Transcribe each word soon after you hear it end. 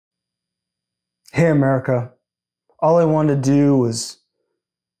Hey America, all I wanted to do was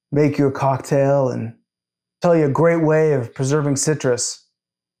make you a cocktail and tell you a great way of preserving citrus.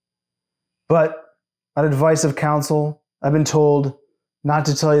 But on advice of counsel, I've been told not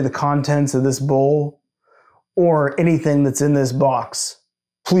to tell you the contents of this bowl or anything that's in this box.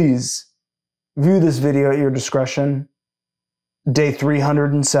 Please view this video at your discretion. Day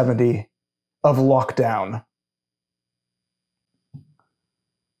 370 of lockdown.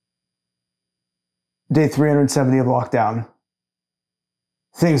 Day 370 of lockdown.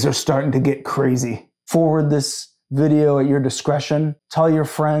 Things are starting to get crazy. Forward this video at your discretion. Tell your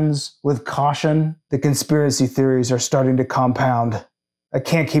friends with caution. The conspiracy theories are starting to compound. I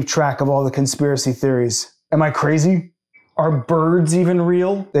can't keep track of all the conspiracy theories. Am I crazy? Are birds even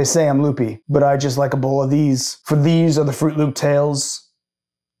real? They say I'm loopy, but I just like a bowl of these. For these are the Froot Loop tales,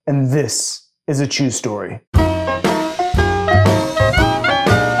 and this is a true story.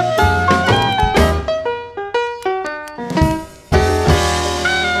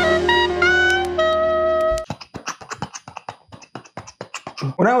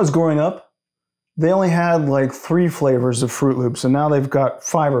 When I was growing up, they only had like 3 flavors of Froot Loops, and now they've got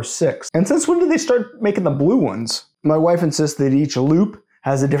 5 or 6. And since when did they start making the blue ones? My wife insists that each loop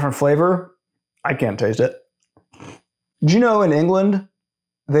has a different flavor. I can't taste it. Do you know in England,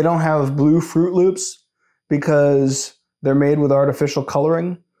 they don't have blue Froot Loops because they're made with artificial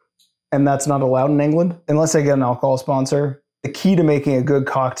coloring, and that's not allowed in England, unless I get an alcohol sponsor. The key to making a good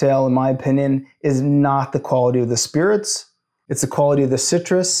cocktail, in my opinion, is not the quality of the spirits, it's the quality of the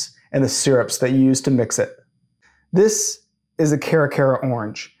citrus and the syrups that you use to mix it. This is a Cara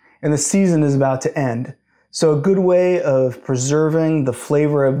orange, and the season is about to end. So a good way of preserving the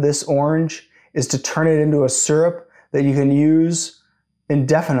flavor of this orange is to turn it into a syrup that you can use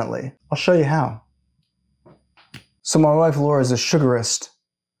indefinitely. I'll show you how. So my wife Laura is a sugarist,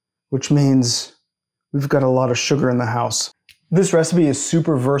 which means we've got a lot of sugar in the house. This recipe is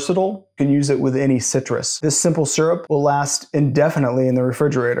super versatile. You can use it with any citrus. This simple syrup will last indefinitely in the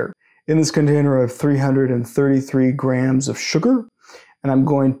refrigerator. In this container I have 333 grams of sugar, and I'm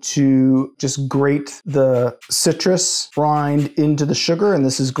going to just grate the citrus rind into the sugar, and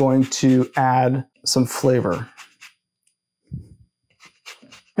this is going to add some flavor.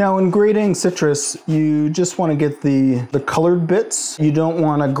 Now, in grating citrus, you just want to get the colored bits. You don't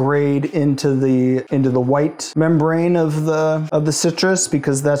want to grate into the white membrane of the citrus,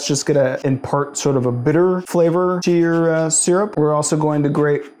 because that's just going to impart sort of a bitter flavor to your syrup. We're also going to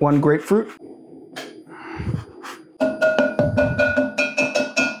grate 1 grapefruit.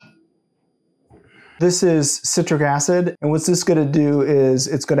 This is citric acid, and what's this going to do is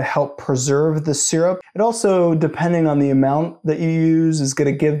it's going to help preserve the syrup. It also, depending on the amount that you use, is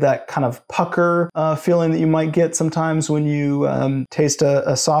going to give that kind of pucker feeling that you might get sometimes when you taste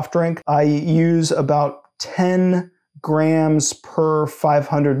a soft drink. I use about 10 grams per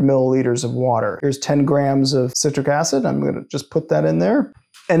 500 milliliters of water. Here's 10 grams of citric acid. I'm going to just put that in there.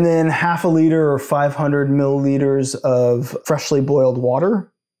 And then half a liter or 500 milliliters of freshly boiled water.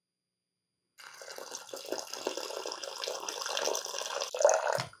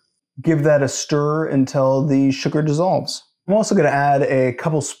 Give that a stir until the sugar dissolves. I'm also going to add a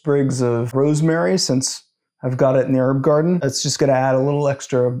couple sprigs of rosemary, since I've got it in the herb garden. It's just going to add a little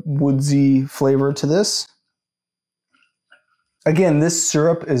extra woodsy flavor to this. Again, this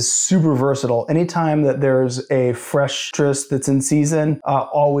syrup is super versatile. Anytime that there's a fresh citrus that's in season,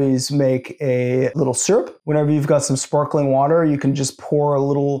 always make a little syrup. Whenever you've got some sparkling water, you can just pour a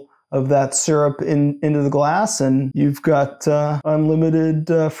little of that syrup into the glass, and you've got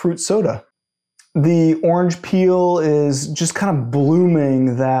unlimited fruit soda. The orange peel is just kind of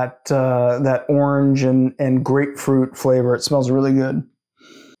blooming that orange and grapefruit flavor. It smells really good.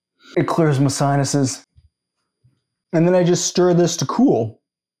 It clears my sinuses. And then I just stir this to cool.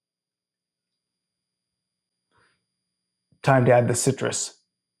 Time to add the citrus.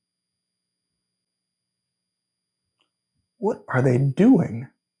 What are they doing?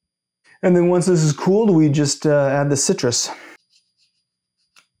 And then once this is cooled, we just add the citrus.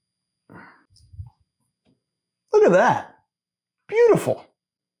 Look at that. Beautiful.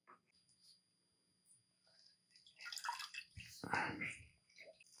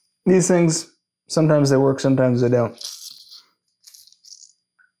 These things, sometimes they work, sometimes they don't.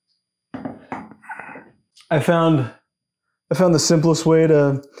 I found the simplest way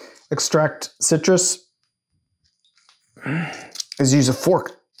to extract citrus is use a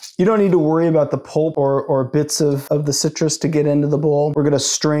fork. You don't need to worry about the pulp or bits of the citrus to get into the bowl. We're going to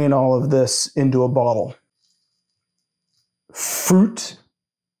strain all of this into a bottle. Froot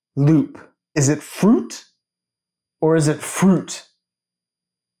Loop. Is it fruit or is it fruit?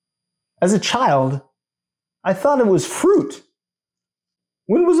 As a child, I thought it was fruit.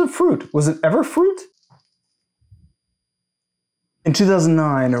 When was it fruit? Was it ever fruit? In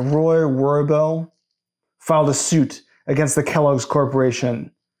 2009, Roy Roybell filed a suit against the Kellogg's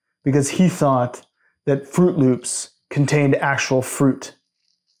Corporation because he thought that Froot Loops contained actual fruit.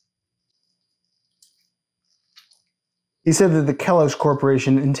 He said that the Kellogg's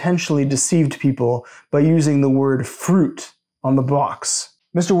Corporation intentionally deceived people by using the word fruit on the box.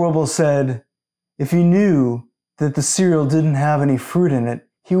 Mr. Roybell said, if he knew that the cereal didn't have any fruit in it,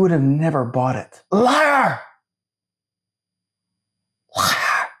 he would have never bought it. Liar!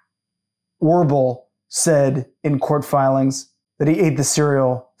 Liar! Roybell said in court filings that he ate the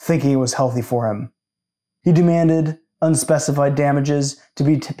cereal thinking it was healthy for him. He demanded unspecified damages to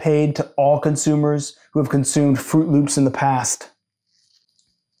be paid to all consumers who have consumed Froot Loops in the past.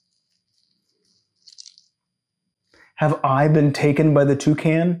 Have I been taken by the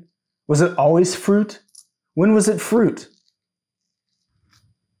toucan? Was it always fruit? When was it fruit?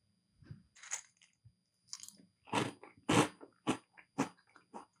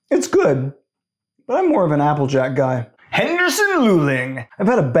 It's good, but I'm more of an Applejack guy. Henderson Luling. I've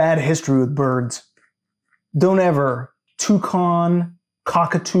had a bad history with birds. Don't ever toucan,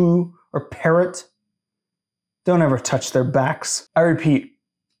 cockatoo, or parrot. Don't ever touch their backs. I repeat,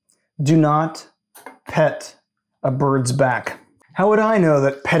 do not pet a bird's back. How would I know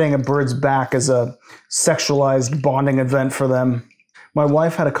that petting a bird's back is a sexualized bonding event for them? My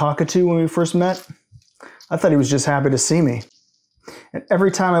wife had a cockatoo when we first met. I thought he was just happy to see me. And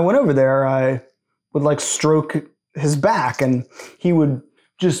every time I went over there, I would like stroke his back and he would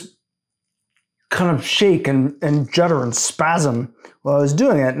just kind of shake and judder and spasm while I was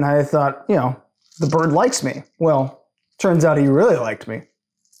doing it. And I thought, you know, the bird likes me. Well, turns out he really liked me.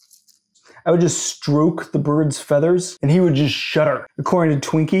 I would just stroke the bird's feathers and he would just shudder. According to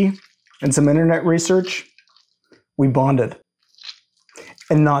Twinkie and some internet research, we bonded.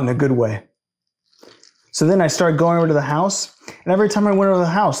 And not in a good way. So then I started going over to the house, and every time I went over to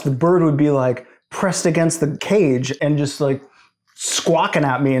the house, the bird would be like pressed against the cage and just like squawking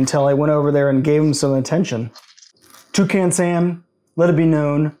at me until I went over there and gave him some attention. Toucan Sam, let it be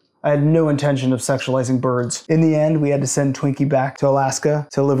known, I had no intention of sexualizing birds. In the end, we had to send Twinkie back to Alaska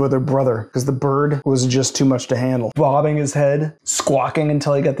to live with her brother because the bird was just too much to handle. Bobbing his head, squawking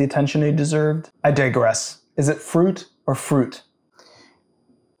until he got the attention he deserved. I digress. Is it fruit or fruit?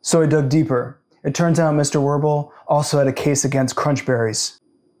 So I dug deeper. It turns out Mr. Roybell also had a case against crunchberries.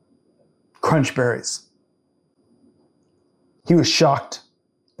 Crunchberries. He was shocked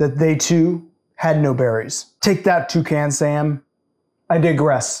that they too had no berries. Take that, Toucan Sam. I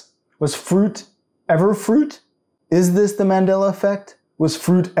digress. Was fruit ever fruit? Is this the Mandela effect? Was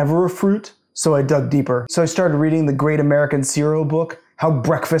fruit ever a fruit? So I dug deeper. So I started reading the Great American Cereal book, How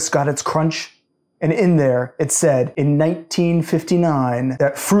Breakfast Got Its Crunch. And in there, it said in 1959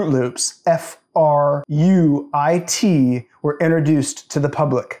 that Froot Loops, Fruit, were introduced to the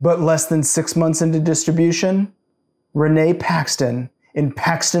public. But less than 6 months into distribution, Renee Paxton, in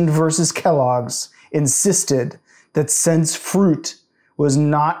Paxton versus Kellogg's, insisted that since fruit was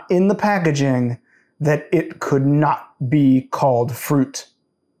not in the packaging, that it could not be called fruit.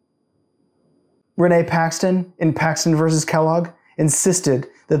 Renee Paxton, in Paxton versus Kellogg, insisted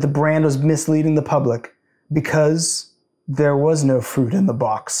that the brand was misleading the public because there was no fruit in the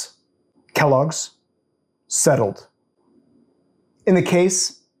box. Kellogg's settled. In the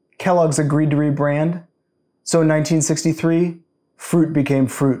case, Kellogg's agreed to rebrand. So in 1963, fruit became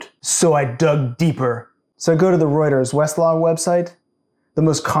fruit. So I dug deeper. So I go to the Reuters Westlaw website, the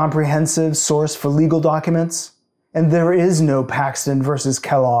most comprehensive source for legal documents, and there is no Paxton versus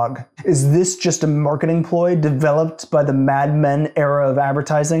Kellogg. Is this just a marketing ploy developed by the Mad Men era of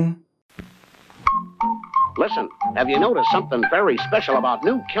advertising? Listen, have you noticed something very special about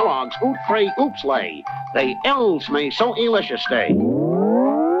new Kellogg's Oot-Free Oops Lay? They elves me so delicious day.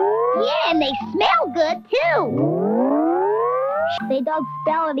 Yeah, and they smell good, too. They don't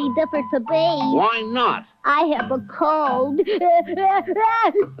spell any different to me. Why not? I have a cold.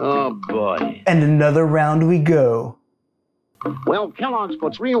 Oh, boy. And another round we go. Well, Kellogg's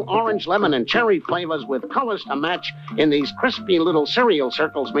puts real orange, lemon, and cherry flavors with colors to match in these crispy little cereal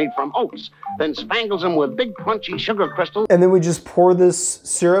circles made from oats, then spangles them with big crunchy sugar crystals. And then we just pour this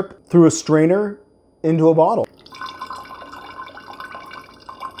syrup through a strainer into a bottle.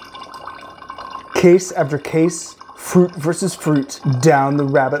 Case after case, fruit versus fruit, down the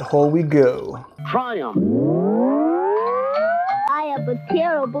rabbit hole we go. Try them. I have a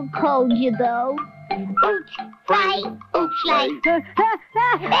terrible cold, you know. Free Oops Lay.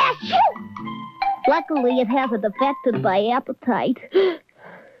 Luckily, it hasn't affected my appetite.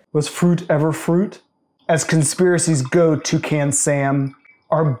 Was fruit ever fruit? As conspiracies go, Toucan Sam,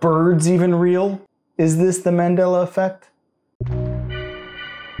 are birds even real? Is this the Mandela effect?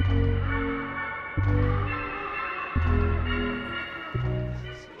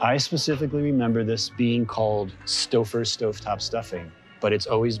 I specifically remember this being called Stouffer's stovetop stuffing, but it's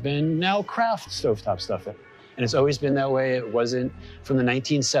always been now Kraft stovetop stuffing. And it's always been that way. It wasn't from the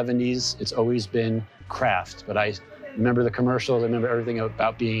 1970s. It's always been Kraft, but I remember the commercials. I remember everything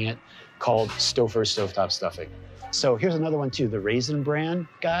about being it called Stouffer's stovetop stuffing. So here's another one too, the Raisin Bran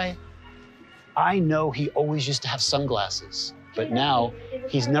guy. I know he always used to have sunglasses, but now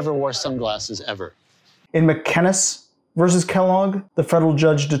he's never wore sunglasses ever. In McKennis versus Kellogg, the federal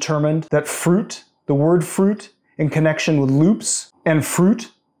judge determined that fruit, the word fruit, in connection with loops, and fruit,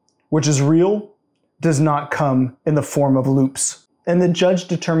 which is real, does not come in the form of loops. And the judge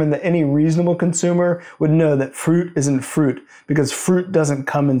determined that any reasonable consumer would know that fruit isn't fruit because fruit doesn't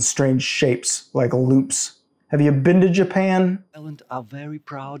come in strange shapes like loops. Have you been to Japan? Ireland are very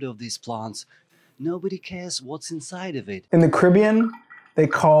proud of these plants. Nobody cares what's inside of it. In the Caribbean, they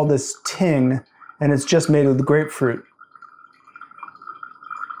call this TING, and it's just made with grapefruit.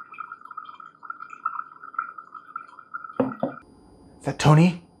 Is that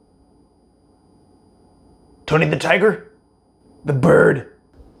Tony? Tony the tiger? The bird.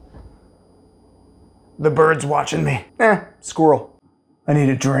 The bird's watching me. Squirrel. I need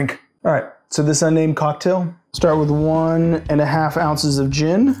a drink. All right, so this unnamed cocktail. Start with 1.5 ounces of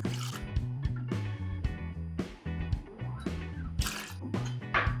gin.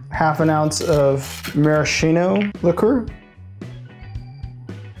 Half an ounce of maraschino liqueur.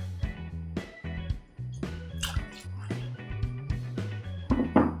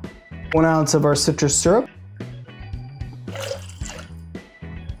 One ounce of our citrus syrup.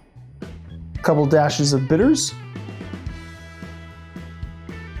 A couple dashes of bitters.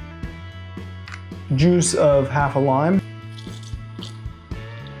 Juice of half a lime.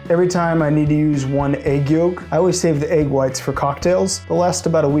 Every time I need to use 1 egg yolk, I always save the egg whites for cocktails. They'll last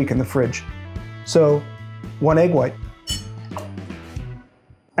about a week in the fridge. So, 1 egg white.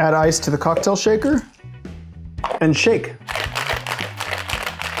 Add ice to the cocktail shaker and shake.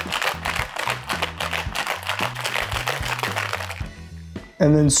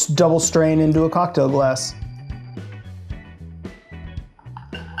 And then double strain into a cocktail glass.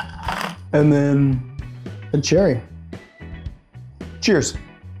 And then a cherry. Cheers.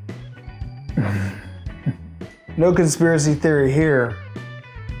 No conspiracy theory here.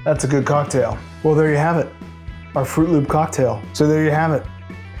 That's a good cocktail. Well, there you have it. Our Froot Loop cocktail. So there you have it.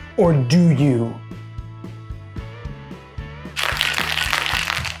 Or do you?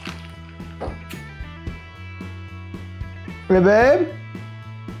 Hey, babe?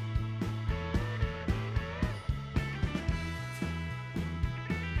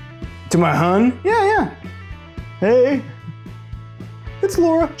 To my hun? Yeah. Hey. It's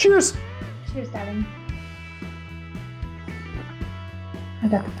Laura. Cheers. Cheers, darling. I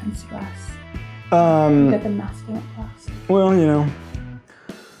got the fancy glass. You got the masculine glass. Well, you know,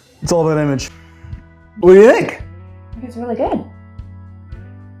 it's all about image. What do you think? I think it's really good.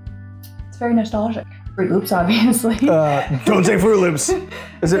 It's very nostalgic. Froot Loops, obviously. Don't say Froot Loops.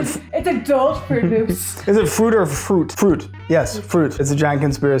 Is it? It's adult Froot Loops. Is it fruit or fruit? Fruit. Yes, fruit. It's a giant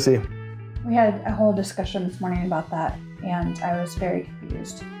conspiracy. We had a whole discussion this morning about that, and I was very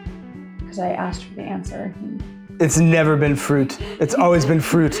confused because I asked for the answer. It's never been fruit. It's always been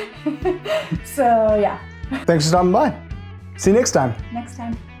fruit. So, yeah. Thanks for stopping by. See you next time. Next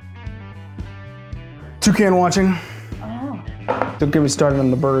time. Toucan watching. Oh. Don't get me started on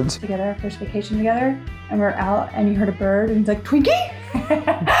the birds. Together, our first vacation together, and we're out, and you heard a bird, and it's like, Twinkie!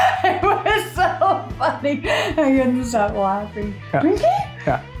 It was so funny. I couldn't stop laughing. Yeah. Twinkie?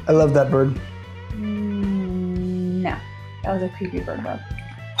 Yeah, I love that bird. No, that was a creepy bird though.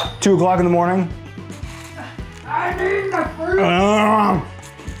 2 o'clock in the morning. I need my fruit.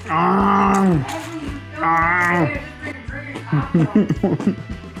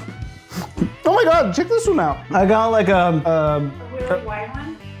 Oh my God, check this one out. I got like A really wide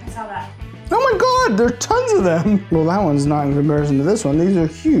one? I saw that. Oh my God, there are tons of them. Well, that one's not in comparison to this one. These are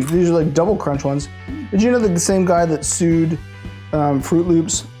huge. These are like double crunch ones. Did you know that the same guy that sued Froot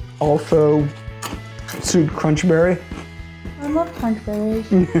Loops also sued Crunchberry? I love crunch berries.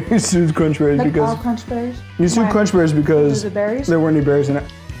 He sued Crunchberries Like because all crunch berries? he sued Why? Crunchberries because There's the berries? there weren't any berries in it.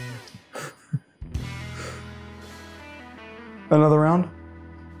 Another round?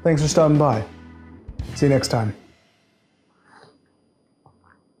 Thanks for stopping by. See you next time.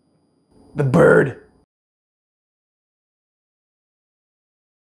 The bird.